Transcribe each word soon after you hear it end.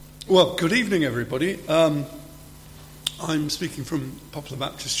Well, good evening, everybody. I'm speaking from Poplar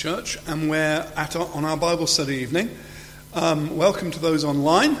Baptist Church, and we're on our Bible study evening. Welcome to those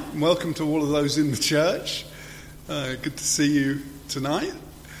online. Welcome to all of those in the church. Good to see you tonight.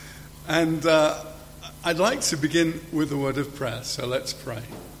 And I'd like to begin with a word of prayer, so let's pray.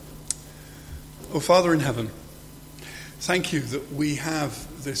 Oh, Father in heaven, thank you that we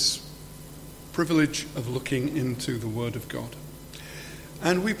have this privilege of looking into the Word of God.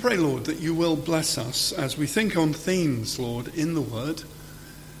 And we pray, Lord, that you will bless us as we think on themes, Lord, in the Word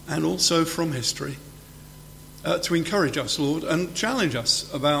and also from history, to encourage us, Lord, and challenge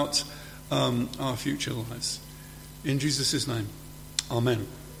us about our future lives. In Jesus' name, amen.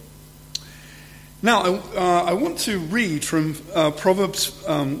 Now, I want to read from Proverbs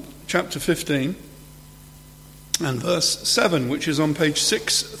chapter 15 and verse 7, which is on page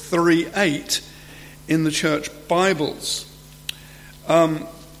 638 in the church Bibles.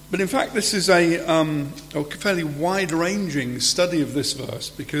 But in fact, this is a fairly wide-ranging study of this verse,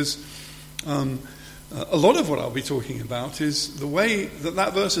 because a lot of what I'll be talking about is the way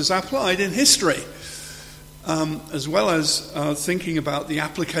that verse is applied in history, as well as thinking about the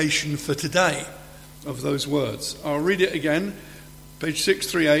application for today of those words. I'll read it again, page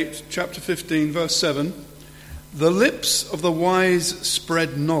 638, chapter 15, verse 7. The lips of the wise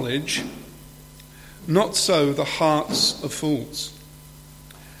spread knowledge, not so the hearts of fools.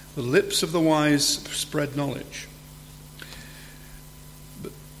 The lips of the wise spread knowledge,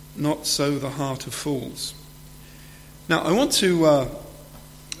 but not so the heart of fools. Now, I want to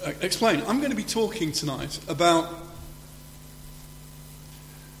explain. I'm going to be talking tonight about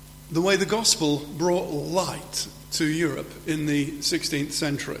the way the gospel brought light to Europe in the 16th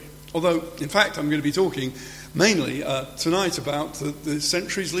century. Although, in fact, I'm going to be talking mainly tonight about the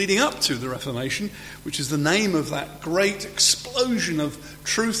centuries leading up to the Reformation, which is the name of that great explosion of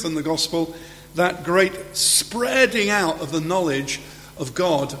truth and the gospel, that great spreading out of the knowledge of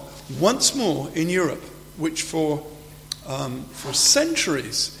God once more in Europe, which for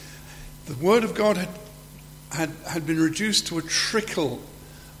centuries the Word of God had been reduced to a trickle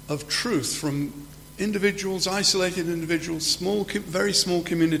of truth from individuals, isolated individuals, very small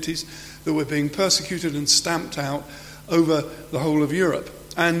communities that were being persecuted and stamped out over the whole of Europe.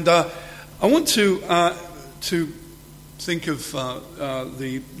 And I want to think of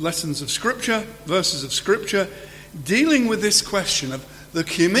the lessons of Scripture, verses of Scripture, dealing with this question of the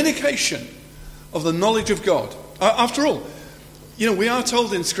communication of the knowledge of God. After all, we are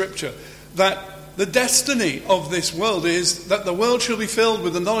told in Scripture that the destiny of this world is that the world shall be filled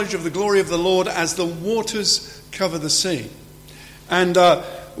with the knowledge of the glory of the Lord as the waters cover the sea. And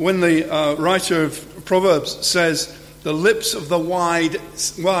when the writer of Proverbs says the lips of the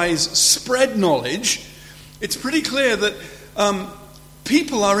wise spread knowledge, it's pretty clear that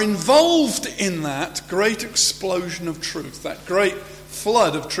people are involved in that great explosion of truth, that great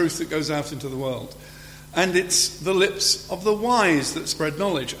flood of truth that goes out into the world. And it's the lips of the wise that spread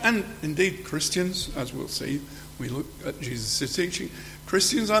knowledge. And indeed, Christians, as we'll see, we look at Jesus' teaching,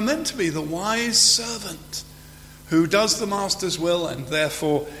 Christians are meant to be the wise servant who does the Master's will and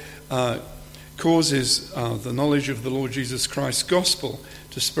therefore causes the knowledge of the Lord Jesus Christ's gospel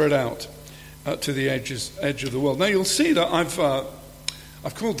to spread out to the edge of the world. Now you'll see that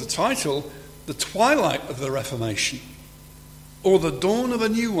I've called the title The Twilight of the Reformation, or The Dawn of a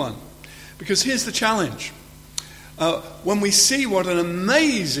New One. Because here's the challenge. When we see what an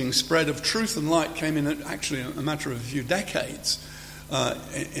amazing spread of truth and light came in actually a matter of a few decades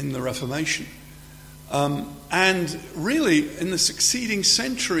in the Reformation, and really in the succeeding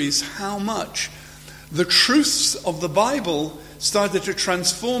centuries, how much the truths of the Bible started to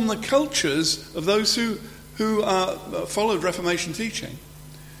transform the cultures of those who followed Reformation teaching.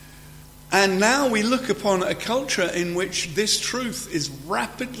 And now we look upon a culture in which this truth is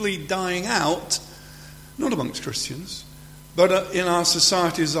rapidly dying out, not amongst Christians, but in our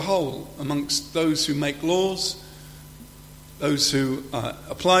society as a whole, amongst those who make laws, those who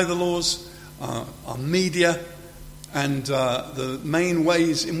apply the laws, our media, and the main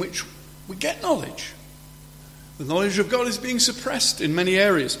ways in which we get knowledge. The knowledge of God is being suppressed in many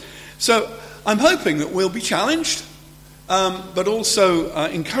areas. So I'm hoping that we'll be challenged, but also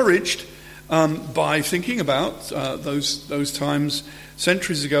encouraged by thinking about those times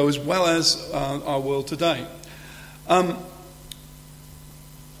centuries ago, as well as our world today. I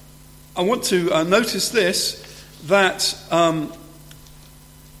want to notice this, that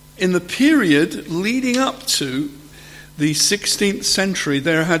in the period leading up to the 16th century,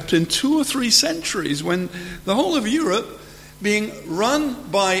 there had been 2 or 3 centuries when the whole of Europe being run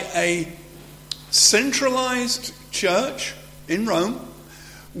by a centralized church in Rome,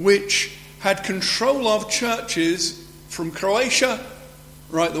 which had control of churches from Croatia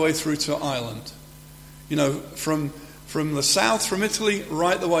right the way through to Ireland. You know, from the south, from Italy,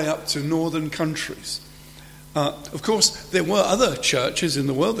 right the way up to northern countries. Of course, there were other churches in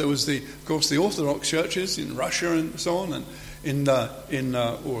the world. There was the Orthodox churches in Russia and so on, and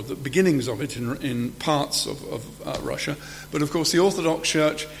or the beginnings of it in parts of Russia. But of course, the Orthodox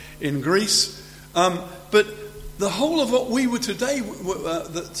Church in Greece. But the whole of what we were today,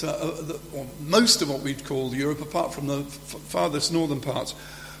 or most of what we'd call Europe, apart from the farthest northern parts,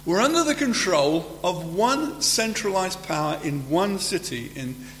 were under the control of one centralized power in one city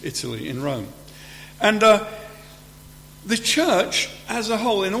in Italy, in Rome. And the church as a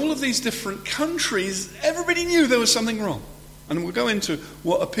whole, in all of these different countries, everybody knew there was something wrong. And we'll go into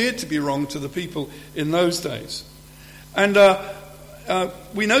what appeared to be wrong to the people in those days. And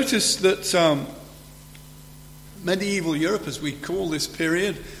we notice that medieval Europe, as we call this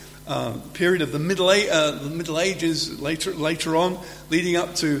period of the Middle Ages, later on, leading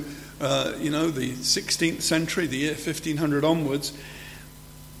up to the 16th century, the year 1500 onwards,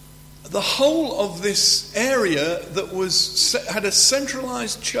 the whole of this area that had a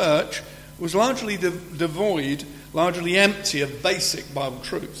centralized church was largely devoid, largely empty of basic Bible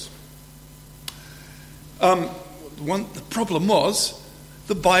truths. The problem was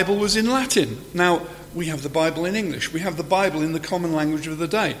the Bible was in Latin. Now, we have the Bible in English. We have the Bible in the common language of the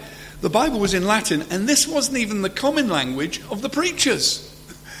day. The Bible was in Latin, and this wasn't even the common language of the preachers.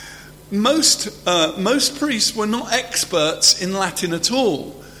 Most priests were not experts in Latin at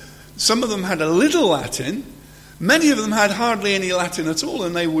all. Some of them had a little Latin. Many of them had hardly any Latin at all,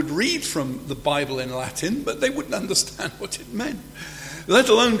 and they would read from the Bible in Latin, but they wouldn't understand what it meant. Let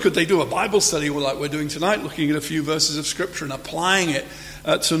alone could they do a Bible study like we're doing tonight, looking at a few verses of Scripture and applying it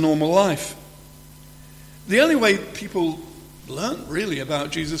to normal life. The only way people learnt really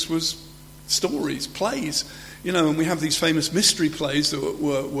about Jesus was stories, plays. You know, and we have these famous mystery plays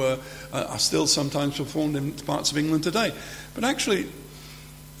that are still sometimes performed in parts of England today. But actually,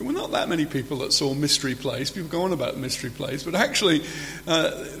 there were not that many people that saw mystery plays. People go on about mystery plays, but actually,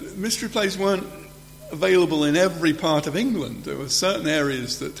 mystery plays weren't available in every part of England. There were certain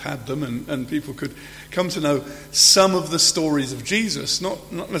areas that had them, and people could come to know some of the stories of Jesus,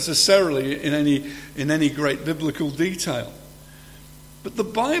 not necessarily in any great biblical detail. But the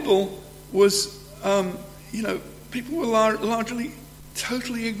Bible was, people were largely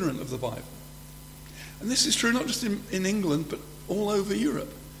totally ignorant of the Bible. And this is true not just in England, but all over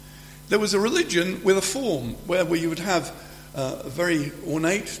Europe. There was a religion with a form where you would have a very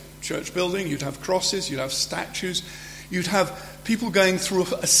ornate church building, you'd have crosses, you'd have statues, you'd have people going through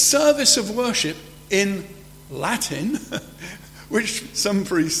a service of worship in Latin, which some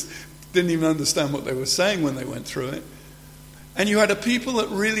priests didn't even understand what they were saying when they went through it. And you had a people that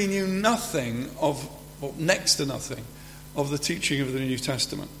really knew nothing next to nothing, of the teaching of the New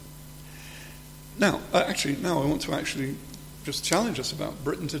Testament. Now I want to just challenge us about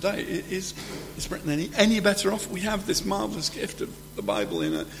Britain today. Is Britain any better off? We have this marvellous gift of the Bible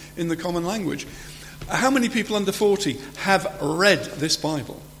in the common language. How many people under 40 have read this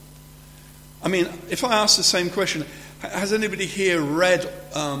Bible? I mean, if I ask the same question, has anybody here read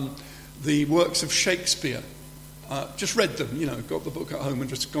the works of Shakespeare? Just read them, got the book at home and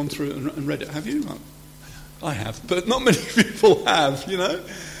just gone through it and read it. Have you? I have, but not many people have,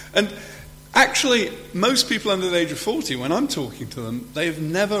 And actually, most people under the age of 40, when I'm talking to them, they've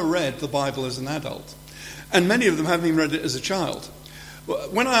never read the Bible as an adult. And many of them haven't even read it as a child.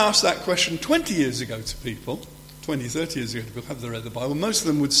 When I asked that question 20 years ago to people, 20, 30 years ago to people, have they read the Bible? Most of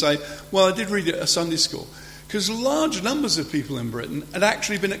them would say, well, I did read it at Sunday school. Because large numbers of people in Britain had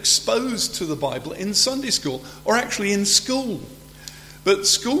actually been exposed to the Bible in Sunday school, or actually in school. But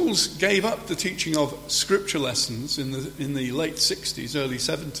schools gave up the teaching of scripture lessons in the late 60s, early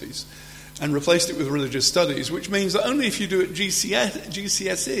 70s, and replaced it with religious studies, which means that only if you do it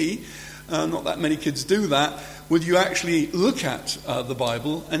GCSE, not that many kids do that, would you actually look at the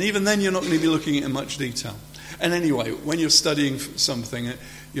Bible, and even then you're not going to be looking at it in much detail. And anyway, when you're studying something,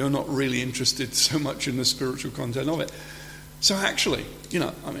 you're not really interested so much in the spiritual content of it. So actually,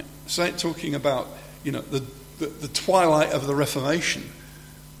 talking about, the twilight of the Reformation,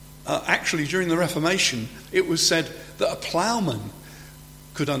 actually during the Reformation, it was said that a ploughman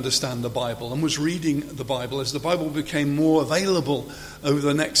could understand the Bible and was reading the Bible as the Bible became more available over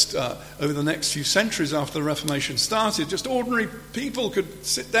the next few centuries after the Reformation started. Just ordinary people could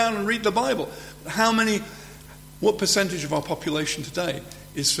sit down and read the Bible. What percentage of our population today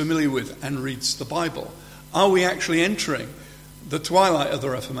is familiar with and reads the Bible? Are we actually entering the twilight of the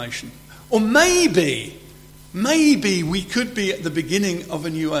Reformation? Or maybe maybe we could be at the beginning of a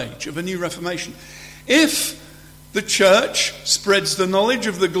new age, of a new Reformation. If the church spreads the knowledge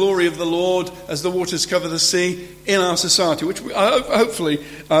of the glory of the Lord as the waters cover the sea in our society, which hopefully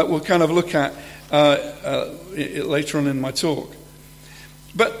we'll kind of look at later on in my talk.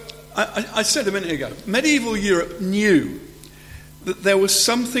 But I said a minute ago, medieval Europe knew that there was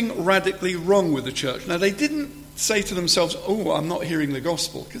something radically wrong with the church. Now, they didn't say to themselves, oh, I'm not hearing the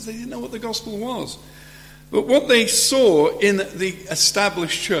gospel, because they didn't know what the gospel was. But what they saw in the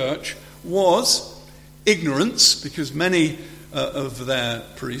established church was ignorance, because many of their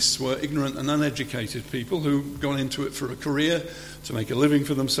priests were ignorant and uneducated people who gone into it for a career, to make a living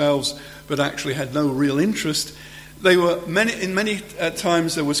for themselves, but actually had no real interest. They were many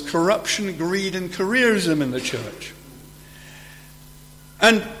times there was corruption, greed, and careerism in the church.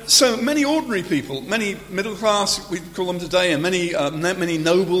 And so many ordinary people, many middle class, we call them today, and many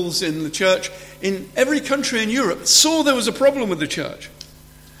nobles in the church in every country in Europe saw there was a problem with the church.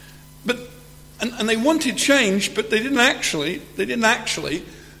 But and they wanted change, but they didn't actually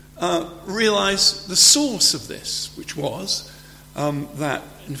realize the source of this, which was that,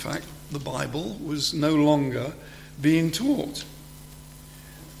 in fact, the Bible was no longer being taught.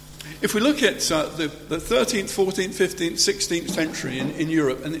 If we look at the 13th, 14th, 15th, 16th century in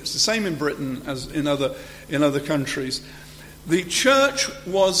Europe, and it's the same in Britain as in other countries, the church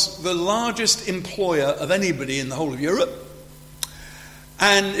was the largest employer of anybody in the whole of Europe.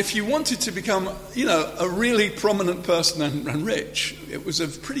 And if you wanted to become, a really prominent person and rich, it was a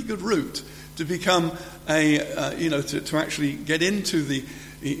pretty good route to become to actually get into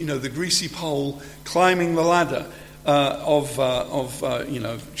the greasy pole, climbing the ladder of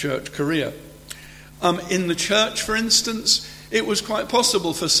church career. In the church, for instance, it was quite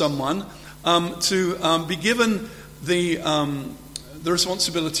possible for someone to be given the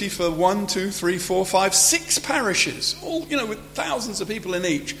responsibility for 1, 2, 3, 4, 5, 6 parishes, all with thousands of people in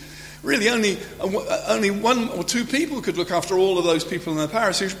each. Really, only 1 or 2 people could look after all of those people in their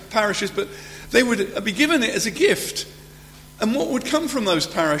parishes, but they would be given it as a gift. And what would come from those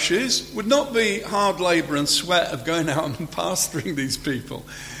parishes would not be hard labour and sweat of going out and pastoring these people.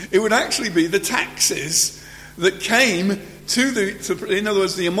 It would actually be the taxes that came in other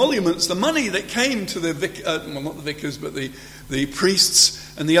words, the emoluments, the money that came to not the vicars, but the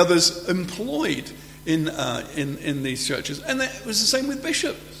priests and the others employed in these churches. And it was the same with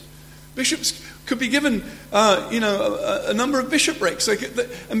bishops. Bishops could be given, a number of bishoprics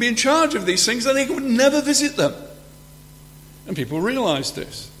and be in charge of these things, and they would never visit them. And people realised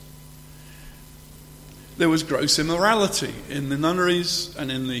this. There was gross immorality in the nunneries and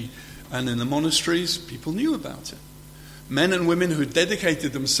in the monasteries. People knew about it. Men and women who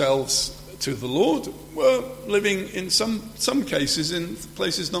dedicated themselves to the Lord were living in some cases in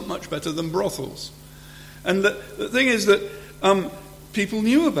places not much better than brothels. And the thing is that people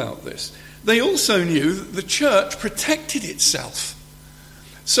knew about this. They also knew that the church protected itself,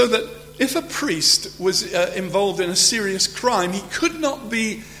 so that if a priest was involved in a serious crime, he could not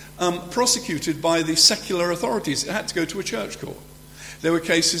be prosecuted by the secular authorities. It had to go to a church court. There were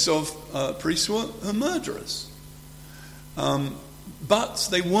cases of priests who were murderers. But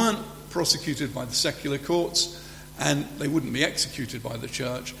they weren't prosecuted by the secular courts, and they wouldn't be executed by the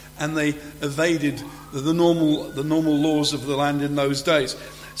church, and they evaded the normal laws of the land in those days.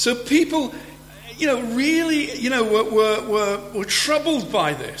 So people, really, were troubled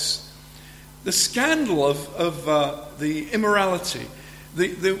by this. The scandal of the immorality,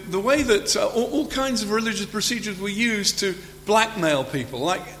 the way that all kinds of religious procedures were used to blackmail people.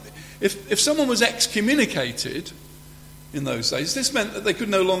 Like, if someone was excommunicated in those days, this meant that they could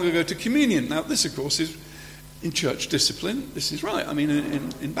no longer go to communion. Now, this, of course, is in church discipline. This is right. I mean,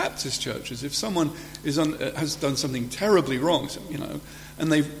 in Baptist churches, if someone has done something terribly wrong,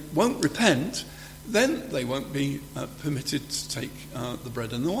 and they won't repent, then they won't be permitted to take the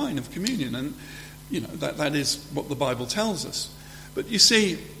bread and the wine of communion. And, that is what the Bible tells us. But you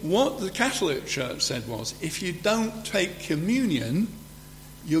see, what the Catholic Church said was, if you don't take communion,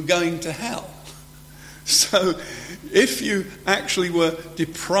 you're going to hell. So if you actually were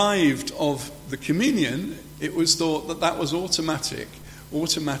deprived of the communion, it was thought that was automatic,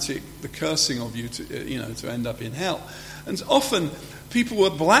 the cursing of you to end up in hell. And often people were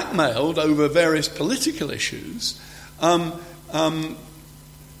blackmailed over various political issues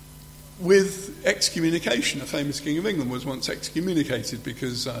with excommunication. A famous king of England was once excommunicated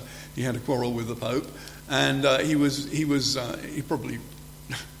because he had a quarrel with the Pope, and he was a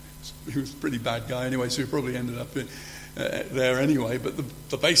pretty bad guy anyway, so he probably ended up there anyway. But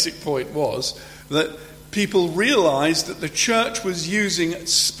the basic point was that people realized that the church was using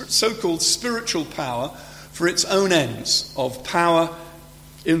so-called spiritual power for its own ends of power,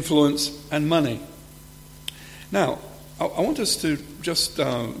 influence, and money. Now, I want us to just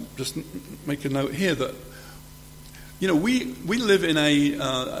make a note here that, we live in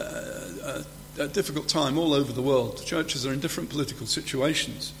a difficult time all over the world. Churches are in different political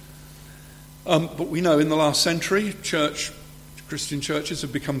situations. But we know in the last century, Christian churches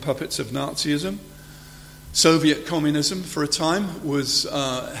have become puppets of Nazism. Soviet communism, for a time, was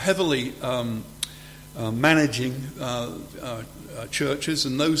heavily managing churches,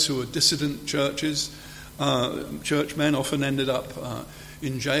 and those who were dissident churches, churchmen often ended up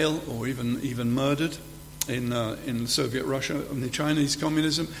in jail or even murdered in Soviet Russia and the Chinese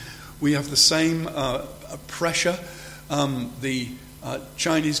communism. We have the same pressure. The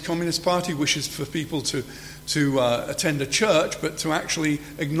Chinese Communist Party wishes for people to attend a church, but to actually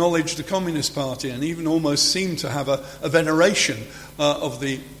acknowledge the Communist Party, and even almost seem to have a veneration of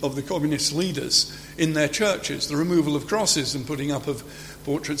the communist leaders in their churches, the removal of crosses and putting up of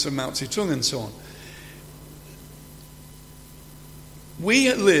portraits of Mao Zedong and so on.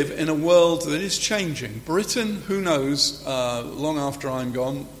 We live in a world that is changing. Britain, who knows, long after I'm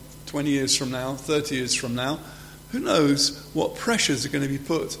gone, 20 years from now, 30 years from now, who knows what pressures are going to be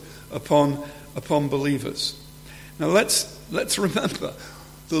put upon believers. Now let's remember,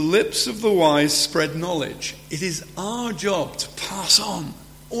 the lips of the wise spread knowledge. It is our job to pass on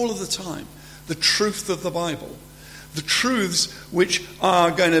all of the time the truth of the Bible, the truths which are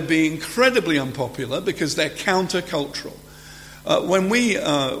going to be incredibly unpopular because they're countercultural. When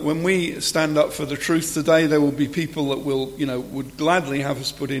we stand up for the truth today, there will be people that would gladly have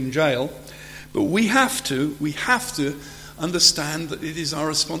us put in jail. But we have to understand that it is our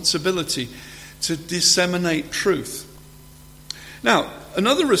responsibility to disseminate truth. Now,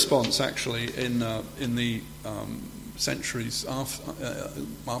 another response actually in the centuries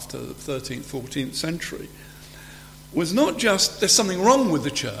after the 13th, 14th century was not just there's something wrong with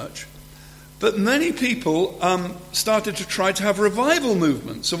the church, but many people started to try to have revival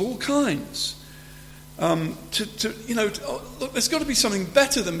movements of all kinds. Look, there's got to be something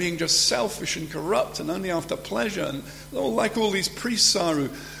better than being just selfish and corrupt and only after pleasure, and like all these priests are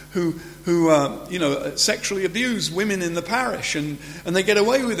who sexually abuse women in the parish, and they get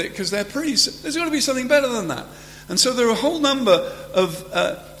away with it because they're priests. There's got to be something better than that. And so there are a whole number of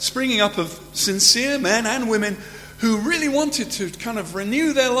springing up of sincere men and women who really wanted to kind of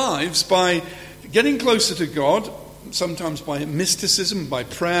renew their lives by getting closer to God, sometimes by mysticism, by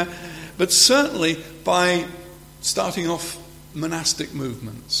prayer, but certainly by starting off monastic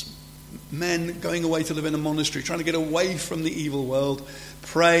movements. Men going away to live in a monastery, trying to get away from the evil world,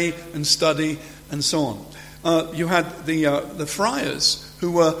 pray and study and so on. You had the friars,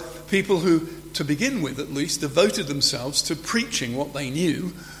 who were people who, to begin with at least, devoted themselves to preaching what they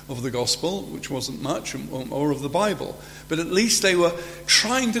knew of the gospel, which wasn't much, or of the Bible. But at least they were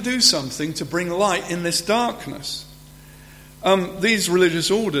trying to do something to bring light in this darkness. These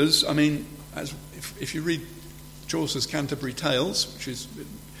religious orders, if you read Chaucer's Canterbury Tales, which is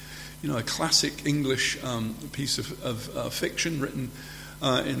a classic English piece of fiction written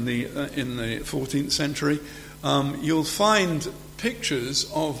in the 14th century, you'll find pictures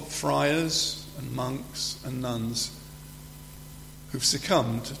of friars and monks and nuns who've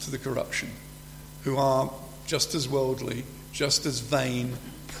succumbed to the corruption, who are just as worldly, just as vain,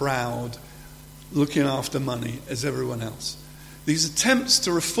 proud, looking after money as everyone else. These attempts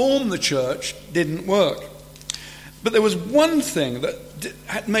to reform the church didn't work. But there was one thing that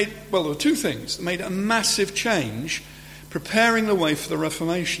there were two things that made a massive change, preparing the way for the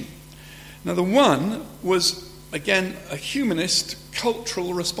Reformation. Now, the one was, again, a humanist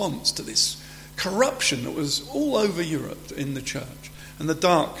cultural response to this corruption that was all over Europe in the church and the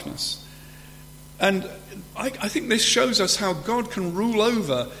darkness. And I think this shows us how God can rule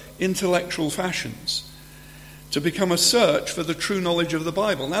over intellectual fashions to become a search for the true knowledge of the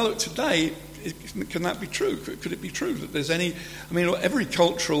Bible. Now, look, today, can that be true? Could it be true that there's every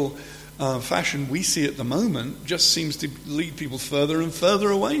cultural fashion we see at the moment just seems to lead people further and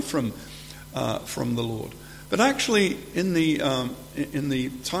further away from the Lord. But actually, in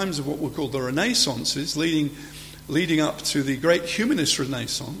the times of what were called the Renaissances, leading up to the great humanist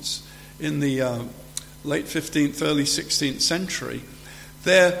Renaissance in the late 15th, early 16th century,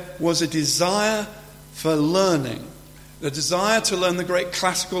 there was a desire for learning, a desire to learn the great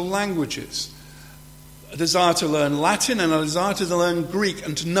classical languages, a desire to learn Latin, and a desire to learn Greek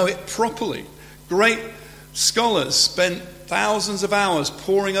and to know it properly. Great scholars spent thousands of hours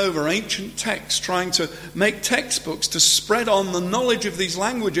poring over ancient texts, trying to make textbooks to spread on the knowledge of these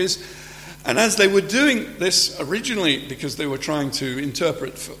languages, And as they were doing this originally, because they were trying to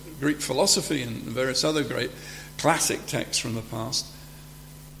interpret Greek philosophy and various other great classic texts from the past,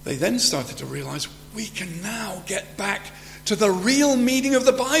 they then started to realize we can now get back to the real meaning of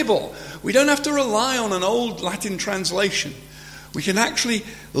the Bible. We don't have to rely on an old Latin translation. We can actually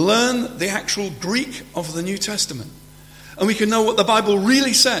learn the actual Greek of the New Testament. And we can know what the Bible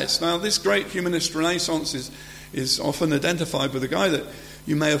really says. Now, this great humanist Renaissance is often identified with a guy that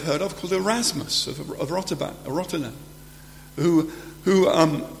you may have heard of called Erasmus of Rotterdam, who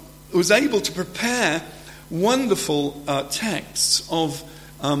was able to prepare wonderful texts of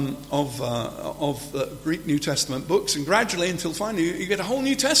Greek New Testament books, and gradually until finally you get a whole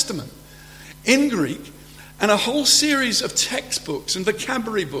New Testament in Greek and a whole series of textbooks and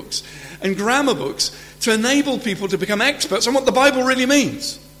vocabulary books and grammar books to enable people to become experts on what the Bible really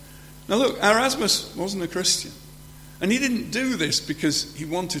means. Now look, Erasmus wasn't a Christian. And he didn't do this because he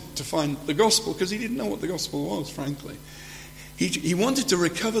wanted to find the gospel, because he didn't know what the gospel was, frankly. He wanted to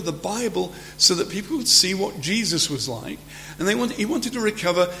recover the Bible so that people would see what Jesus was like. And he wanted to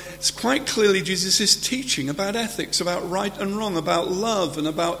recover quite clearly Jesus' teaching about ethics, about right and wrong, about love, and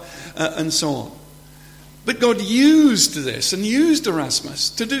about and so on. But God used this and used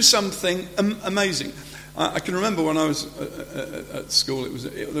Erasmus to do something amazing. I can remember when I was at school,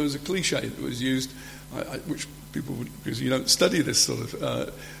 there was a cliche that was used, which people would, because you don't study this sort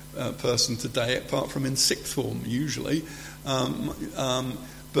of person today, apart from in sixth form usually.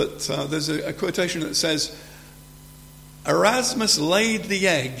 But there's a quotation that says, Erasmus laid the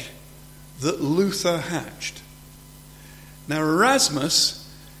egg that Luther hatched. Now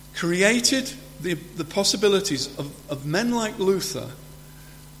Erasmus created the possibilities of men like Luther,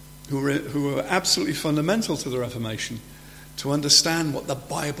 who were absolutely fundamental to the Reformation, to understand what the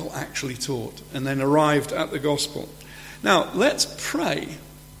Bible actually taught, and then arrived at the gospel. Now, let's pray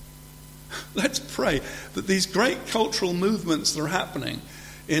that these great cultural movements that are happening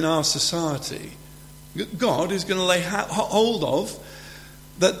in our society, God is going to lay hold of,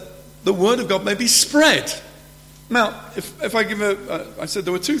 that the word of God may be spread. Now, if I give I said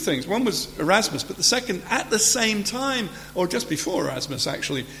there were two things. One was Erasmus, but the second, at the same time, or just before Erasmus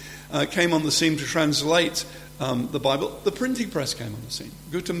actually came on the scene to translate the Bible, the printing press came on the scene.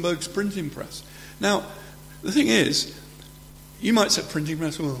 Gutenberg's printing press. Now, the thing is, you might say printing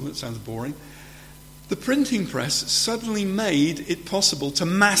press, well, that sounds boring. The printing press suddenly made it possible to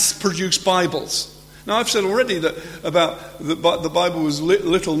mass produce Bibles. Now, I've said already that about the Bible was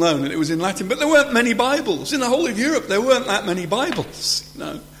little known and it was in Latin, but there weren't many Bibles. In the whole of Europe, there weren't that many Bibles.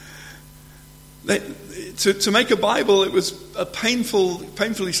 To make a Bible, it was a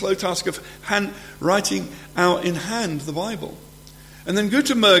painfully slow task of writing out in hand the Bible. And then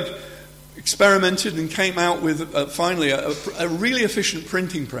Gutenberg experimented and came out with finally a really efficient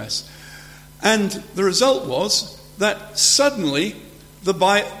printing press. And the result was that suddenly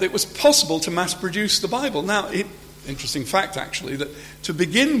it was possible to mass produce the Bible. Now, interesting fact actually, that to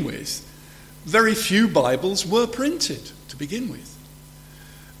begin with, very few Bibles were printed to begin with.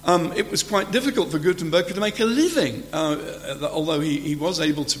 It was quite difficult for Gutenberg to make a living, although he was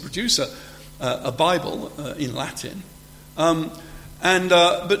able to produce a Bible in Latin.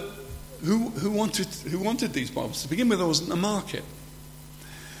 But who wanted these Bibles? To begin with, there wasn't a market.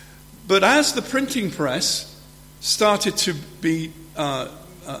 But as the printing press started to be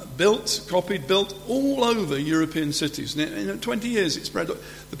built all over European cities, and in 20 years it spread.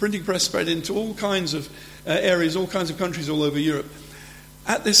 The printing press spread into all kinds of areas, all kinds of countries all over Europe.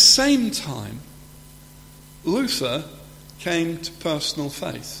 At the same time, Luther came to personal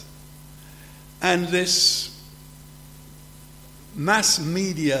faith. And this mass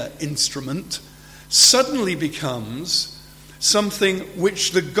media instrument suddenly becomes something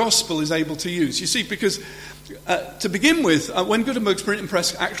which the gospel is able to use. You see, because to begin with, when Gutenberg's printing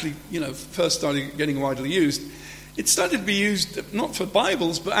press actually, first started getting widely used, it started to be used not for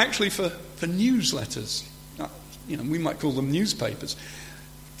Bibles, but actually for newsletters. We might call them newspapers,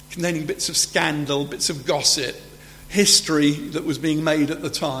 containing bits of scandal, bits of gossip, history that was being made at the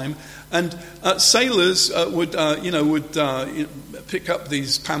time, and sailors would pick up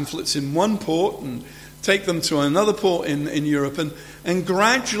these pamphlets in one port and take them to another port in Europe, and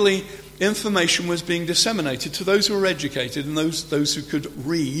gradually information was being disseminated to those who were educated and those who could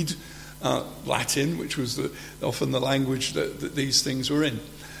read Latin, which was often the language that these things were in.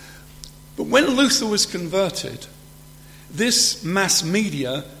 But when Luther was converted, this mass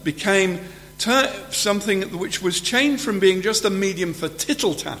media became something which was changed from being just a medium for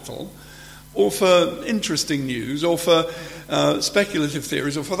tittle-tattle, or for interesting news, or for speculative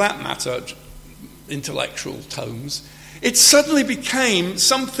theories, or for that matter, intellectual tomes. it suddenly became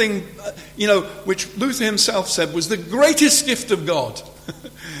something, which Luther himself said was the greatest gift of God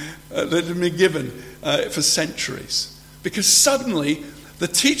that had been given for centuries. Because suddenly the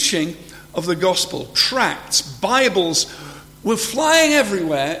teaching of the gospel, tracts, Bibles, were flying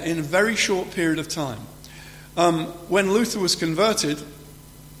everywhere in a very short period of time. When Luther was converted,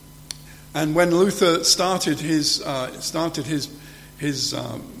 and when Luther started his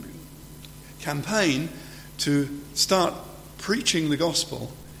campaign to start preaching the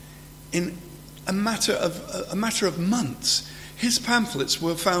gospel, in a matter of months, his pamphlets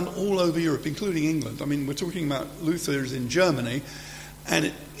were found all over Europe, including England. I mean, we're talking about Luther's in Germany,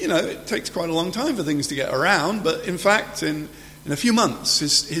 and it takes quite a long time for things to get around. But in fact, in a few months,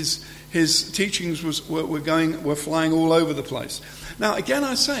 his teachings were flying all over the place. Now, again,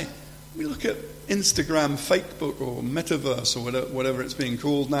 I say, we look at Instagram, Facebook, or Metaverse, or whatever it's being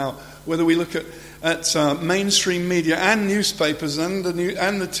called now. Whether we look at mainstream media and newspapers and the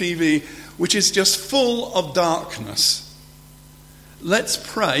TV, which is just full of darkness. Let's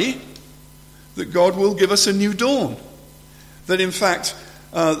pray that God will give us a new dawn. That in fact,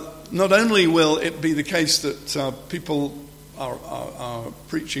 not only will it be the case that people are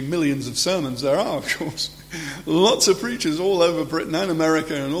preaching millions of sermons, there are, of course, lots of preachers all over Britain and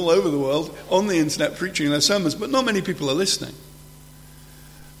America and all over the world on the internet preaching their sermons, but not many people are listening.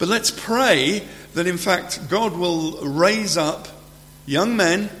 But let's pray that in fact God will raise up young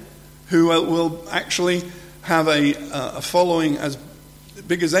men who will actually have a following as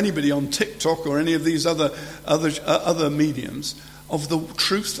big as anybody on TikTok or any of these other mediums of the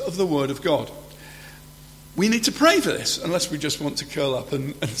truth of the Word of God. We need to pray for this, unless we just want to curl up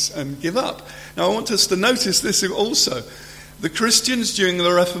and give up. Now, I want us to notice this also. The Christians during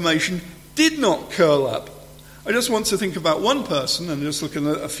the Reformation did not curl up. I just want to think about one person and just look at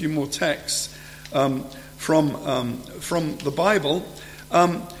a few more texts from the Bible.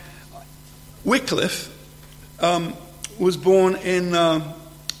 Wycliffe was born in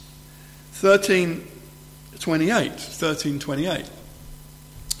 1328,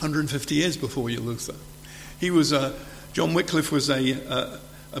 150 years before Luther. John Wycliffe was a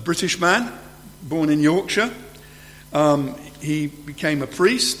British man, born in Yorkshire. He became a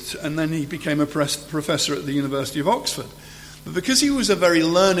priest, and then he became a professor at the University of Oxford. But because he was a very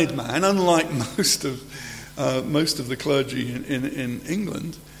learned man, unlike most of the clergy in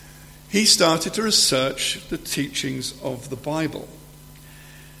England, he started to research the teachings of the Bible.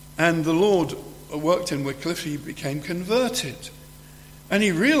 And the Lord worked in Wycliffe. He became converted. And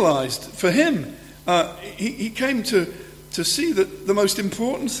he realized, for him, he came to see that the most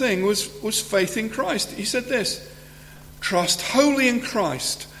important thing was faith in Christ. He said this: trust wholly in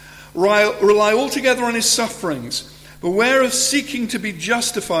Christ, rely altogether on his sufferings, beware of seeking to be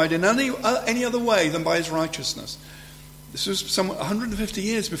justified in any other way than by his righteousness. This was 150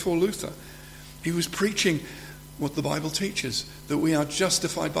 years before Luther. He was preaching what the Bible teaches, that we are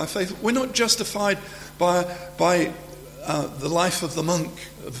justified by faith. We're not justified by the life of the monk,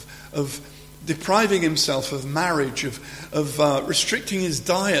 of depriving himself of marriage, of restricting his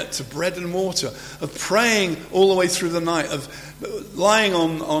diet to bread and water, of praying all the way through the night, of lying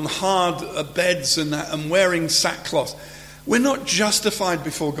on hard beds and wearing sackcloth. We're not justified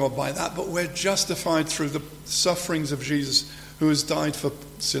before God by that, but we're justified through the sufferings of Jesus, who has died for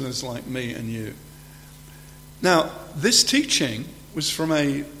sinners like me and you. Now, this teaching was from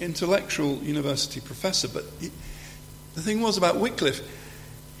an intellectual university professor, but the thing was about Wycliffe,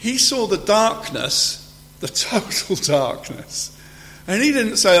 he saw the darkness, the total darkness, and he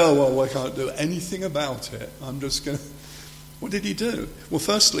didn't say, oh, well, I can't do anything about it. I'm just going to... What did he do? Well,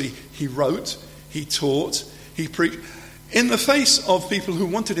 firstly, he wrote, he taught, he preached. In the face of people who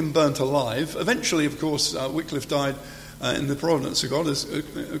wanted him burnt alive, eventually, of course, Wycliffe died in the providence of God as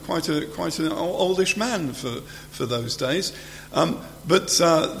quite an oldish man for those days. But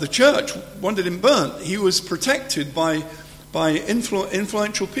the church wanted him burnt. He was protected by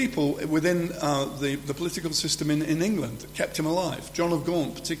influential people within the political system in England that kept him alive. John of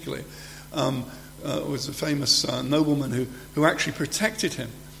Gaunt, particularly, was a famous nobleman who actually protected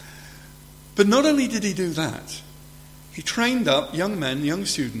him. But not only did he do that, he trained up young men, young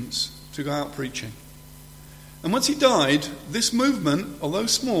students, to go out preaching. And once he died, this movement, although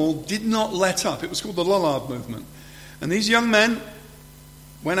small, did not let up. It was called the Lollard movement. And these young men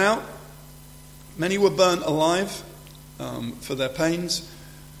went out. Many were burnt alive for their pains.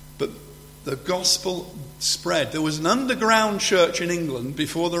 But the gospel spread. There was an underground church in England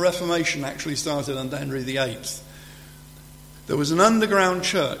before the Reformation actually started under Henry VIII. There was an underground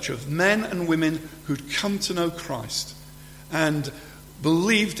church of men and women who'd come to know Christ. And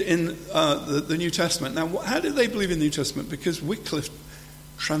believed in the New Testament. Now, how did they believe in the New Testament? Because Wycliffe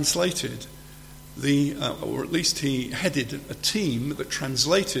translated or at least he headed a team that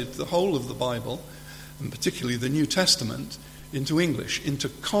translated the whole of the Bible, and particularly the New Testament, into English, into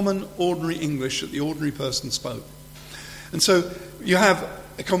common, ordinary English that the ordinary person spoke. And so you have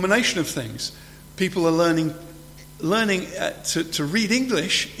a combination of things. People are learning to read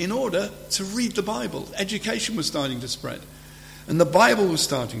English in order to read the Bible. Education was starting to spread, and the Bible was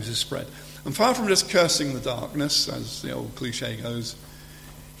starting to spread. And far from just cursing the darkness, as the old cliche goes,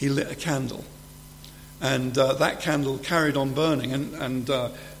 he lit a candle. And that candle carried on burning and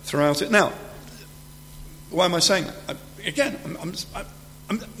throughout it. Now, why am I saying that? Again,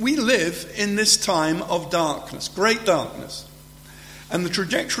 we live in this time of darkness, great darkness. And the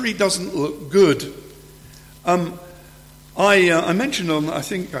trajectory doesn't look good. I mentioned I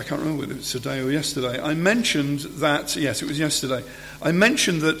can't remember whether it was today or yesterday, I mentioned that, yes, it was yesterday, I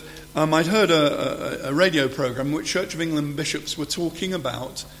mentioned that I'd heard a radio program in which Church of England bishops were talking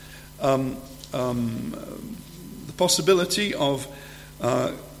about the possibility of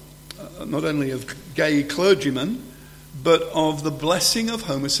not only of gay clergymen, but of the blessing of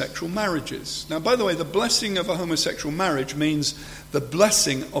homosexual marriages. Now, by the way, the blessing of a homosexual marriage means the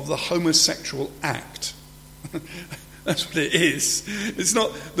blessing of the homosexual act. That's what it is. It's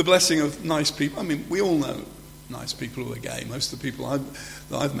not the blessing of nice people. I mean, we all know nice people who are gay. Most of the people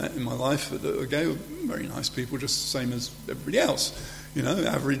that I've met in my life that are gay are very nice people, just the same as everybody else. You know,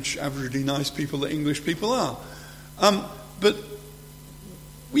 averagely nice people that English people are. But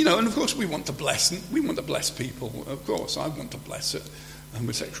you know, and of course we want to bless people. Of course, I want to bless it.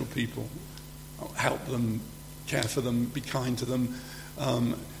 Homosexual people, help them, care for them, be kind to them,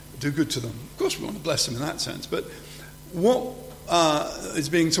 do good to them. Of course, we want to bless them in that sense. But what is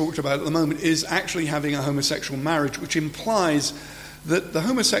being talked about at the moment is actually having a homosexual marriage, which implies that the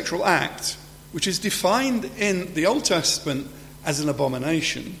homosexual act, which is defined in the Old Testament as an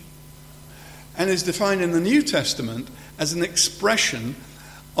abomination, and is defined in the New Testament as an expression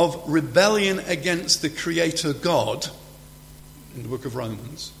of rebellion against the Creator God, in the book of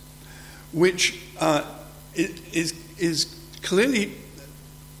Romans, which is clearly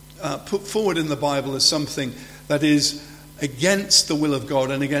put forward in the Bible as something that is against the will of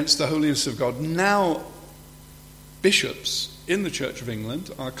God and against the holiness of God. Now, bishops in the Church of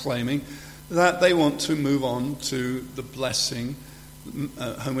England are claiming that they want to move on to the blessing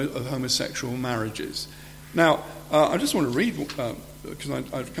of homosexual marriages. Now, I just want to read, because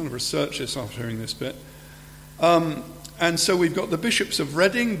I've kind of researched this after hearing this bit. And so we've got the bishops of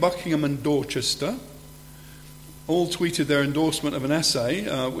Reading, Buckingham and Dorchester, all tweeted their endorsement of an essay,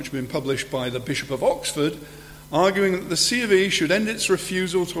 which had been published by the Bishop of Oxford, arguing that the C of E should end its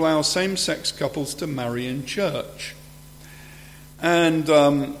refusal to allow same-sex couples to marry in church. And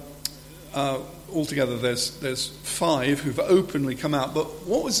altogether there's 5 who've openly come out. But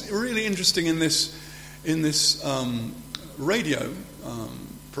what was really interesting in this radio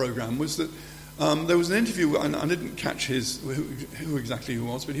program was that there was an interview, and I didn't catch who exactly he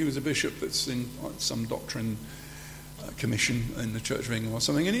was, but he was a bishop that's in some doctrine commission in the Church of England or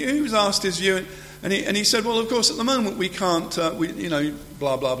something, and he was asked his view, and he said, well, of course, at the moment we can't,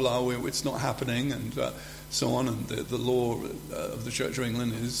 blah, blah, blah, it's not happening, and so on, and the law of the Church of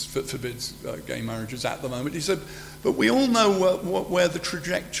England forbids gay marriages at the moment. He said, but we all know where the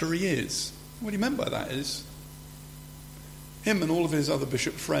trajectory is. What he meant by that is, him and all of his other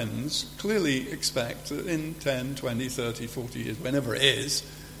bishop friends clearly expect that in 10, 20, 30, 40 years, whenever it is,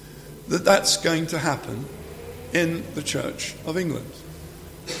 that's going to happen in the Church of England.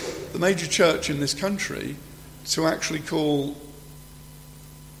 The major church in this country to actually call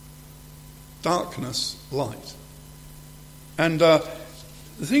darkness light. And the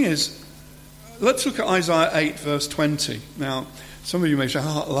thing is, let's look at Isaiah 8 verse 20. Now, some of you may say,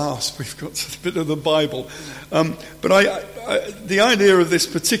 at last we've got a bit of the Bible. But the idea of this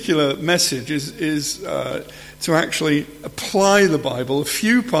particular message is to actually apply the Bible, a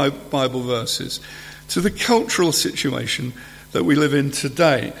few Bible verses, to the cultural situation that we live in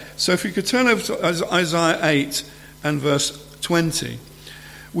today. So if you could turn over to Isaiah 8 and verse 20.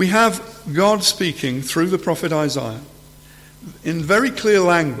 We have God speaking through the prophet Isaiah in very clear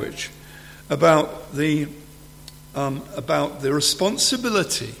language about the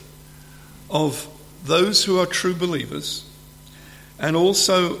responsibility of those who are true believers, and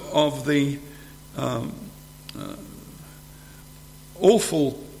also of the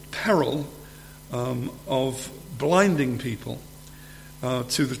awful peril of blinding people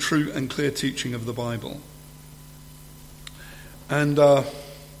to the true and clear teaching of the Bible. And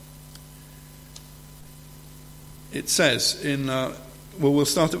it says in we'll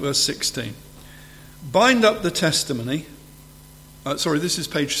start at verse 16. Bind up the testimony. This is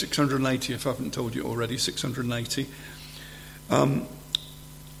page 680, if I haven't told you already, 680.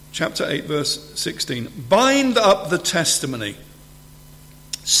 Chapter 8, verse 16. Bind up the testimony.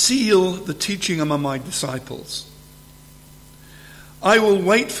 Seal the teaching among my disciples. I will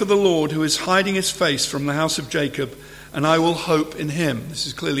wait for the Lord who is hiding his face from the house of Jacob, and I will hope in him. This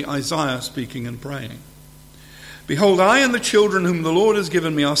is clearly Isaiah speaking and praying. Behold, I and the children whom the Lord has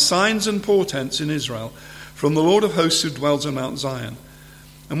given me are signs and portents in Israel, from the Lord of hosts who dwells on Mount Zion.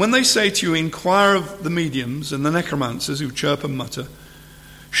 And when they say to you, inquire of the mediums and the necromancers who chirp and mutter,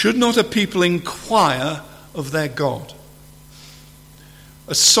 should not a people inquire of their God?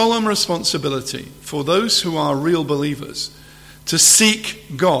 A solemn responsibility for those who are real believers to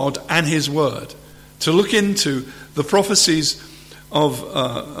seek God and his word, to look into the prophecies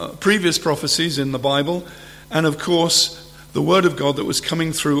of previous prophecies in the Bible, and of course the word of God that was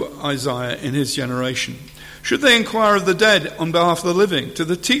coming through Isaiah in his generation. Should they inquire of the dead on behalf of the living, to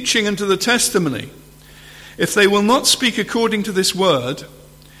the teaching and to the testimony? If they will not speak according to this word,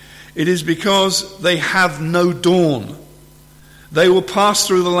 it is because they have no dawn. They will pass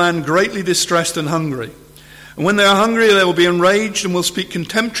through the land greatly distressed and hungry. And when they are hungry, they will be enraged and will speak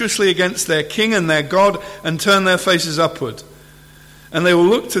contemptuously against their king and their God and turn their faces upward. And they will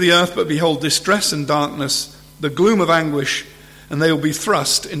look to the earth, but behold distress and darkness, the gloom of anguish, and they will be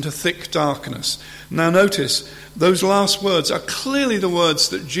thrust into thick darkness. Now notice, those last words are clearly the words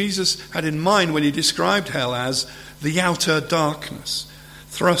that Jesus had in mind when he described hell as the outer darkness,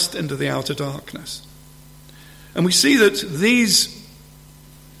 thrust into the outer darkness. And we see that these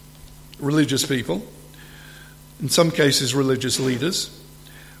religious people, in some cases religious leaders,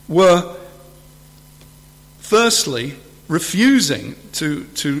 were firstly refusing to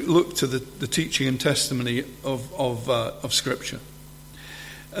look to the teaching and testimony of Scripture.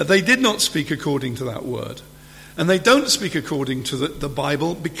 They did not speak according to that word. And they don't speak according to the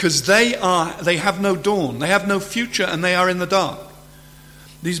Bible because they have no dawn, they have no future, and they are in the dark.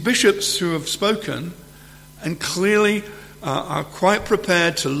 These bishops who have spoken and clearly are quite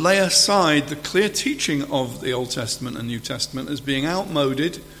prepared to lay aside the clear teaching of the Old Testament and New Testament as being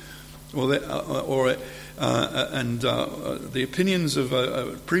outmoded, the opinions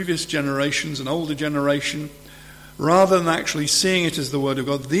of previous generations and older generation, rather than actually seeing it as the Word of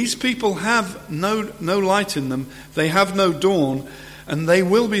God. These people have no light in them, they have no dawn, and they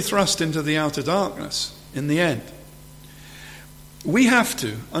will be thrust into the outer darkness in the end. We have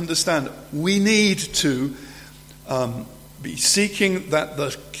to understand, we need to be seeking that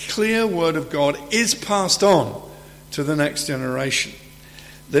the clear Word of God is passed on to the next generation,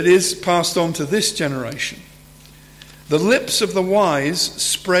 that is passed on to this generation. The lips of the wise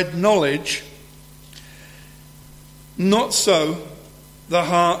spread knowledge, not so the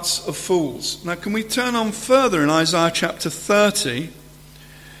hearts of fools. Now, can we turn on further in Isaiah chapter 30,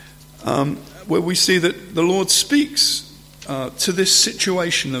 where we see that the Lord speaks to this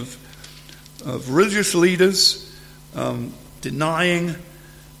situation of religious leaders denying,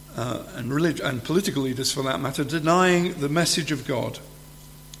 and political leaders for that matter, denying the message of God.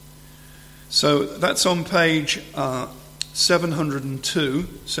 So that's on page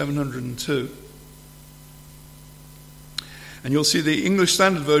 702. And you'll see the English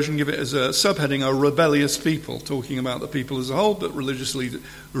Standard Version give it as a subheading, a rebellious people, talking about the people as a whole, but religious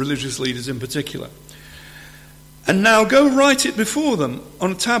leaders in particular. And now go write it before them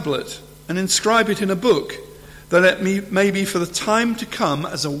on a tablet and inscribe it in a book, that it may be for the time to come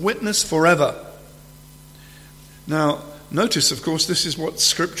as a witness forever. Now, notice, of course, this is what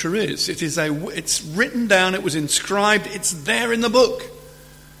Scripture is. It's written down, it was inscribed, it's there in the book.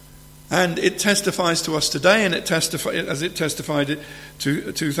 And it testifies to us today, and as it testified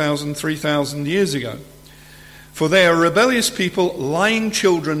to 2,000, 3,000 years ago. For they are rebellious people, lying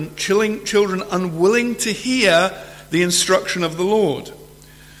children, children unwilling to hear the instruction of the Lord,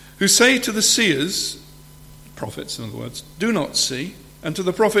 who say to the seers, prophets in other words, do not see, and to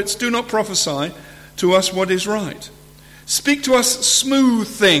the prophets, do not prophesy to us what is right. Speak to us smooth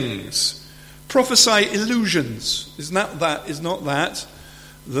things, prophesy illusions. Is not that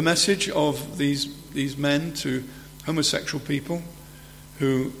the message of these men to homosexual people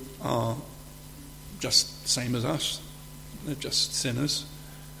who are just the same as us? They're just sinners.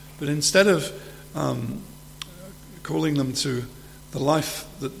 But instead of calling them to the life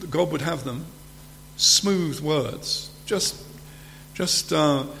that God would have them, smooth words, just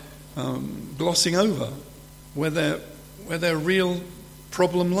glossing over where their real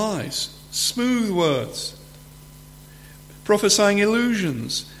problem lies. Smooth words. Prophesying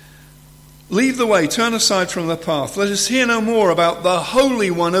illusions. Leave the way, turn aside from the path. Let us hear no more about the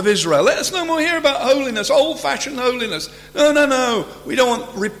Holy One of Israel. Let us no more hear about holiness, old-fashioned holiness. No. We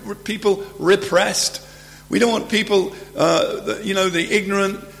don't want people repressed. We don't want people, the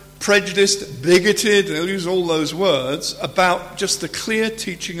ignorant, prejudiced, bigoted, they'll use all those words, about just the clear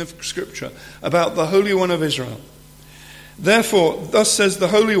teaching of Scripture, about the Holy One of Israel. Therefore, thus says the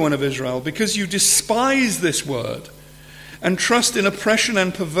Holy One of Israel, because you despise this word and trust in oppression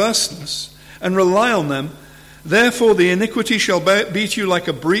and perverseness, and rely on them, therefore the iniquity shall be to you like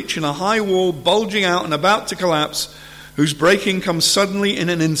a breach in a high wall, bulging out and about to collapse, whose breaking comes suddenly in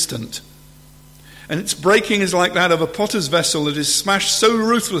an instant. And its breaking is like that of a potter's vessel that is smashed so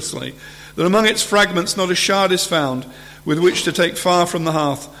ruthlessly that among its fragments not a shard is found with which to take fire from the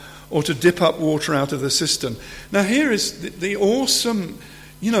hearth or to dip up water out of the cistern. Now here is the awesome,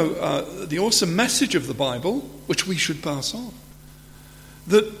 the awesome message of the Bible, which we should pass on.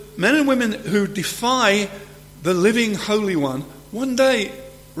 That men and women who defy the living Holy One, one day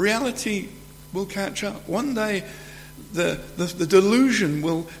reality will catch up. One day the delusion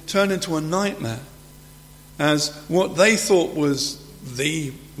will turn into a nightmare as what they thought was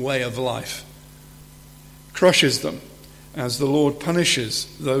the way of life crushes them as the Lord punishes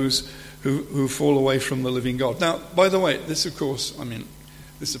those who fall away from the living God. Now, by the way, this of course,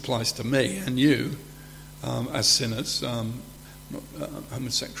 this applies to me and you as sinners.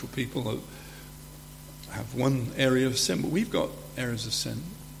 Homosexual people have one area of sin, but we've got areas of sin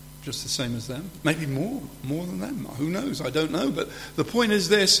just the same as them, maybe more than them. Who knows? I don't know. But the point is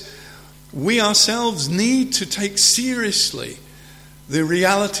this: we ourselves need to take seriously the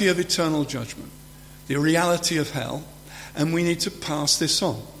reality of eternal judgment, the reality of hell, and we need to pass this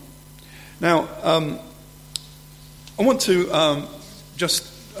on. Now, I want to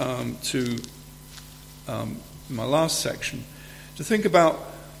my last section, to think about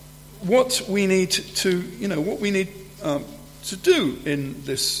what we need to do in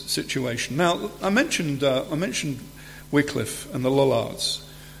this situation. Now, I mentioned Wycliffe and the Lollards,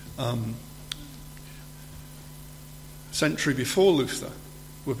 century before Luther,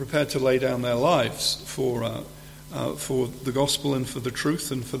 were prepared to lay down their lives for the gospel and for the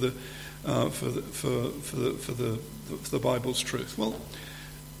truth and for the Bible's truth. Well,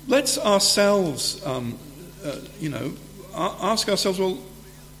 let's ourselves, ask ourselves, well,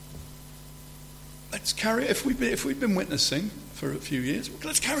 let's carry. If we've been witnessing for a few years,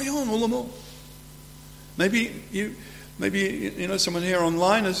 let's carry on all the more. Maybe someone here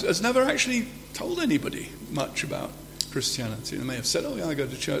online has never actually told anybody much about Christianity. They may have said, "Oh yeah, I go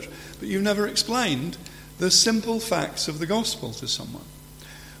to church," but you've never explained the simple facts of the gospel to someone.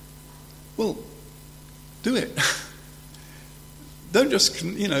 Well, do it. Don't just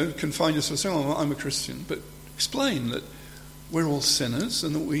confine yourself saying, "Oh, I'm a Christian," but explain that we're all sinners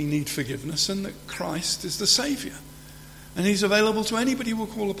and that we need forgiveness and that Christ is the Saviour and He's available to anybody who will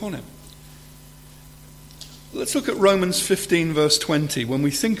call upon Him. Let's look at Romans 15 verse 20 when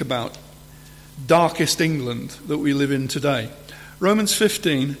we think about darkest England that we live in today. Romans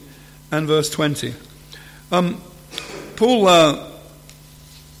 15 and verse 20. Paul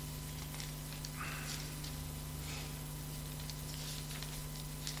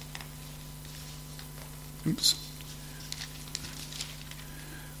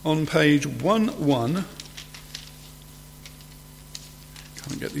on page 11,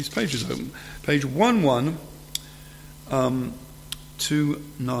 can't get these pages open, page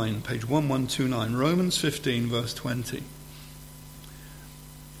 1129, page 1129, Romans 15 verse 20.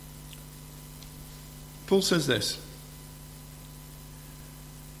 Paul says this,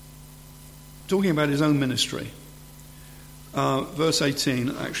 talking about his own ministry. Verse 18,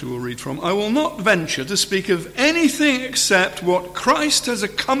 actually we'll read from. I will not venture to speak of anything except what Christ has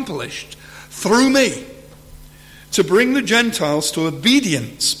accomplished through me to bring the Gentiles to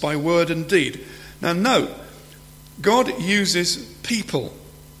obedience by word and deed. Now note, God uses people.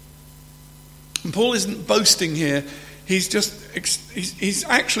 And Paul isn't boasting here. He's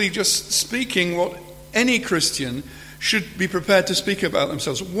actually just speaking what any Christian should be prepared to speak about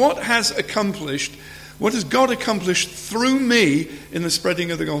themselves. What has God accomplished through me in the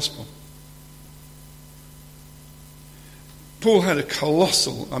spreading of the gospel? Paul had a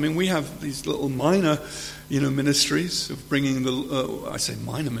colossal, we have these little minor, ministries of bringing I say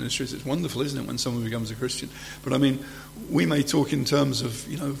minor ministries, it's wonderful, isn't it, when someone becomes a Christian? But we may talk in terms of,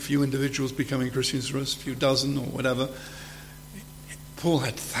 a few individuals becoming Christians for us, a few dozen or whatever. Paul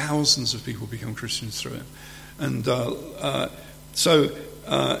had thousands of people become Christians through him. And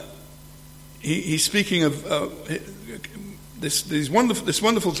he's speaking of this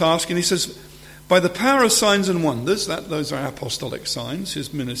wonderful task, and he says, By the power of signs and wonders, those are apostolic signs, his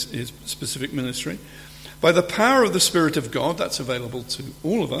specific ministry. By the power of the Spirit of God, that's available to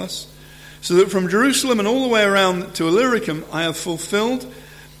all of us, so that from Jerusalem and all the way around to Illyricum, I have fulfilled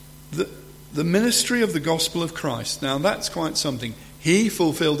the ministry of the gospel of Christ. Now, that's quite something. He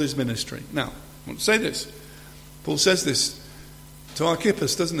fulfilled his ministry. Now, I want to say this. Paul says this to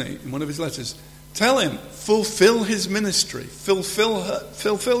Archippus, doesn't he, in one of his letters. Tell him, fulfill his ministry.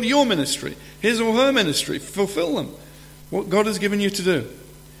 Fulfill your ministry. His or her ministry. Fulfill them. What God has given you to do.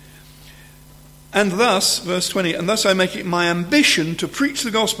 And thus, verse 20, and thus I make it my ambition to preach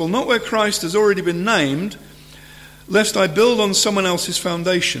the gospel, not where Christ has already been named, lest I build on someone else's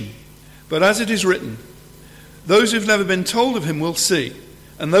foundation. But as it is written, those who've never been told of him will see,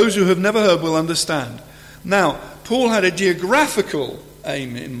 and those who have never heard will understand. Now, Paul had a geographical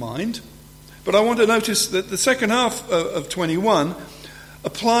aim in mind, but I want to notice that the second half of 21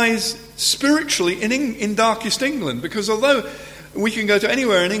 applies spiritually in darkest England, because although we can go to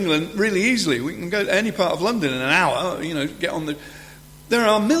anywhere in England really easily, we can go to any part of London in an hour, get on the... There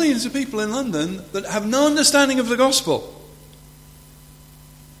are millions of people in London that have no understanding of the gospel.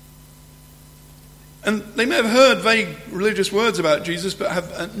 And they may have heard vague religious words about Jesus, but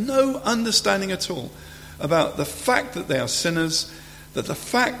have no understanding at all about the fact that they are sinners, that the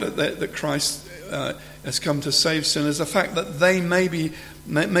fact that Christ has come to save sinners, the fact that they may be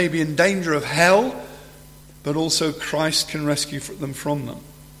in danger of hell, but also Christ can rescue them from them.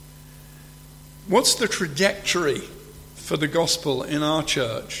 What's the trajectory for the gospel in our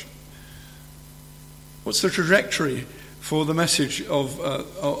church? What's the trajectory for the message of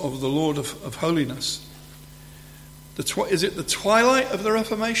the Lord of holiness? Is it the twilight of the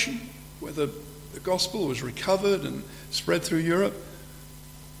Reformation, where the gospel was recovered and spread through Europe?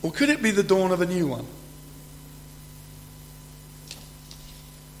 Or could it be the dawn of a new one?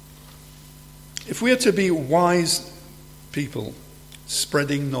 If we are to be wise people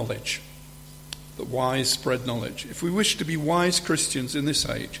spreading knowledge, the wise spread knowledge, if we wish to be wise Christians in this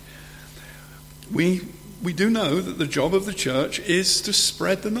age, we do know that the job of the church is to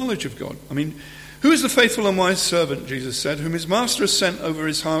spread the knowledge of God. I mean, who is the faithful and wise servant, Jesus said, whom his master has set over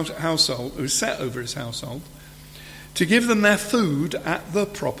his household, to give them their food at the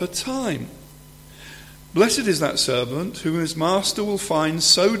proper time? Blessed is that servant whom his master will find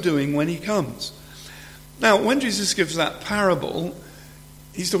so doing when he comes. Now, when Jesus gives that parable,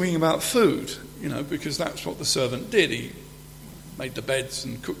 he's talking about food, because that's what the servant did. He made the beds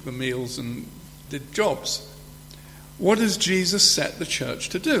and cooked the meals and did jobs. What does Jesus set the church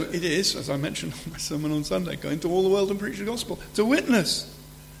to do? It is, as I mentioned in my sermon on Sunday, go into all the world and preach the gospel, to witness.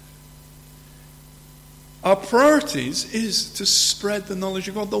 Our priorities is to spread the knowledge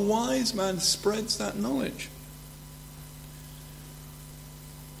of God. The wise man spreads that knowledge.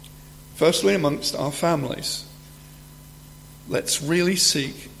 Firstly, amongst our families, let's really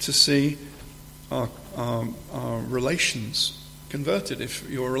seek to see our relations converted. If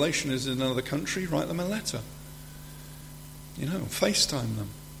your relation is in another country, write them a letter. FaceTime them.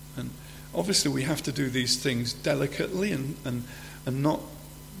 And obviously we have to do these things delicately and not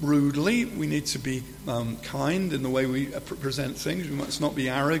rudely. We need to be kind in the way we present things. We must not be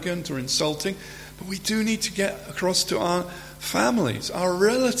arrogant or insulting. But we do need to get across to our families, our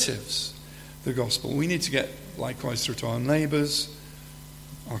relatives, the gospel. We need to get likewise through to our neighbours,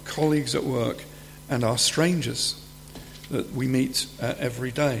 our colleagues at work, and our strangers that we meet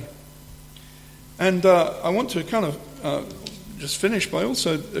every day. And I want to kind of just finish by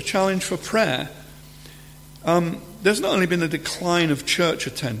also a challenge for prayer. There's not only been a decline of church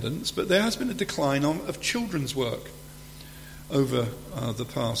attendance, but there has been a decline of children's work over the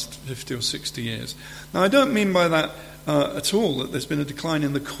past 50 or 60 years. Now, I don't mean by that at all that there's been a decline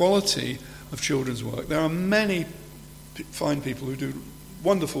in the quality of children's work. There are many fine people who do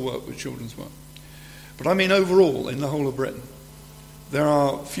wonderful work with children's work. But I mean overall, in the whole of Britain, there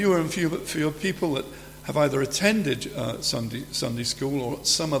are fewer and fewer people that have either attended Sunday school or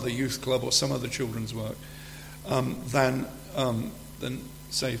some other youth club or some other children's work than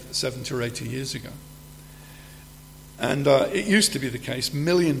say 70 or 80 years ago. And it used to be the case,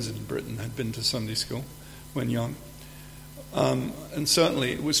 millions in Britain had been to Sunday school when young. And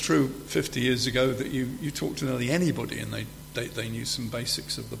certainly it was true 50 years ago that you talked to nearly anybody and they knew some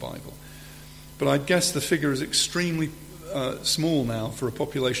basics of the Bible. But I guess the figure is extremely small now for a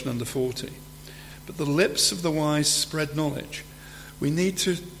population under 40. But the lips of the wise spread knowledge. We need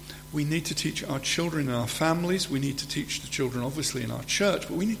to teach our children in our families. We need to teach the children, obviously, in our church.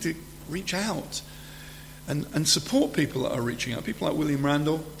 But we need to reach out and support people that are reaching out. People like William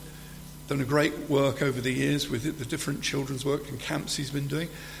Randall, done a great work over the years with the different children's work and camps he's been doing.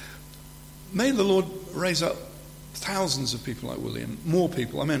 may the Lord raise up thousands of people like William, more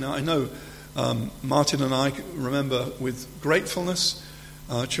people. I mean, I know Martin and I remember with gratefulness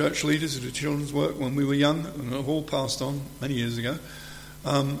church leaders who did children's work when we were young and have all passed on many years ago.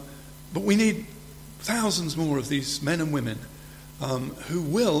 But we need thousands more of these men and women who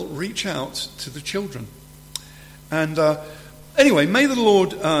will reach out to the children. And anyway, may the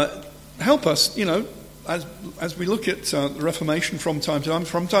Lord help us, as we look at the Reformation from time to time.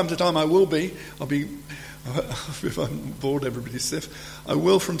 From time to time I'll be, if I'm bored, everybody's stiff, I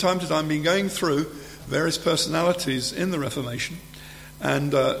will from time to time be going through various personalities in the Reformation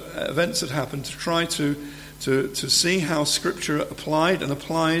and events that happened to try to see how Scripture applied and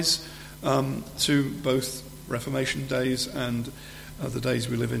applies to both Reformation days and the days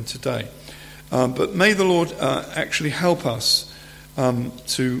we live in today. But may the Lord actually help us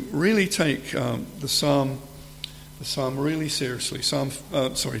to really take the Psalm really seriously.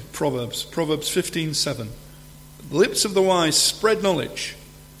 Proverbs 15:7. The lips of the wise spread knowledge,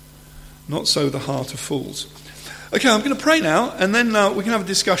 not so the heart of fools. Okay, I'm going to pray now, and then we can have a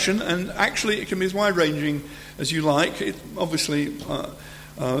discussion, and actually it can be as wide-ranging as you like. It obviously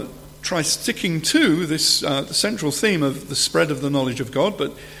try sticking to this the central theme of the spread of the knowledge of God,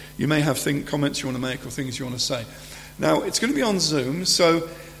 but you may have comments you want to make or things you want to say. Now, it's going to be on Zoom, so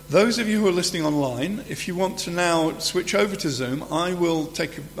those of you who are listening online, if you want to now switch over to Zoom, I will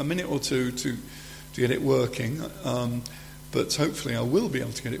take a minute or two to get it working, but hopefully I will be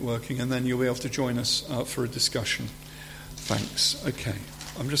able to get it working, and then you'll be able to join us for a discussion. Thanks. Okay,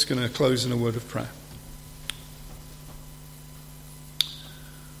 I'm just going to close in a word of prayer.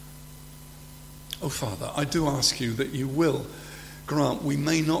 Oh, Father, I do ask you that you will grant we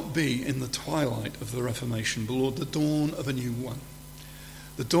may not be in the twilight of the Reformation, but, Lord, the dawn of a new one.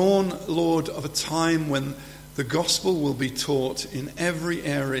 The dawn, Lord, of a time when the gospel will be taught in every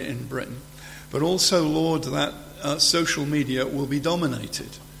area in Britain, but also, Lord, that social media will be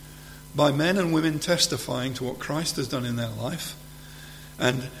dominated by men and women testifying to what Christ has done in their life,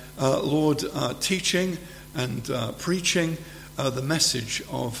 and, Lord, teaching and preaching the message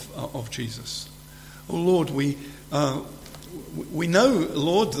of Jesus. Oh, Lord, we know,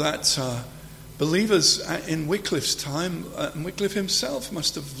 Lord, that believers in Wycliffe's time, Wycliffe himself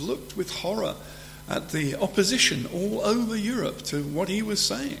must have looked with horror at the opposition all over Europe to what he was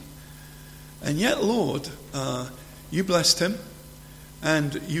saying. And yet, Lord, you blessed him,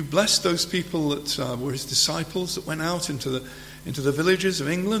 and you blessed those people that were his disciples that went out into the villages of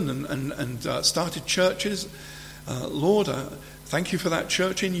England and started churches. Lord, thank you for that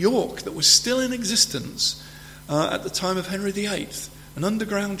church in York that was still in existence at the time of Henry VIII, an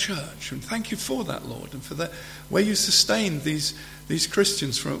underground church. And thank you for that, Lord, and for the way you sustained these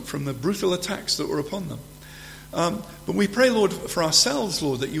Christians from the brutal attacks that were upon them. But we pray, Lord, for ourselves,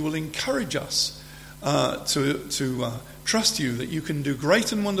 Lord, that you will encourage us to trust you, that you can do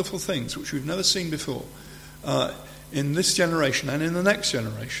great and wonderful things which we've never seen before in this generation and in the next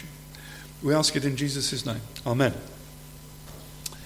generation. We ask it in Jesus' name. Amen.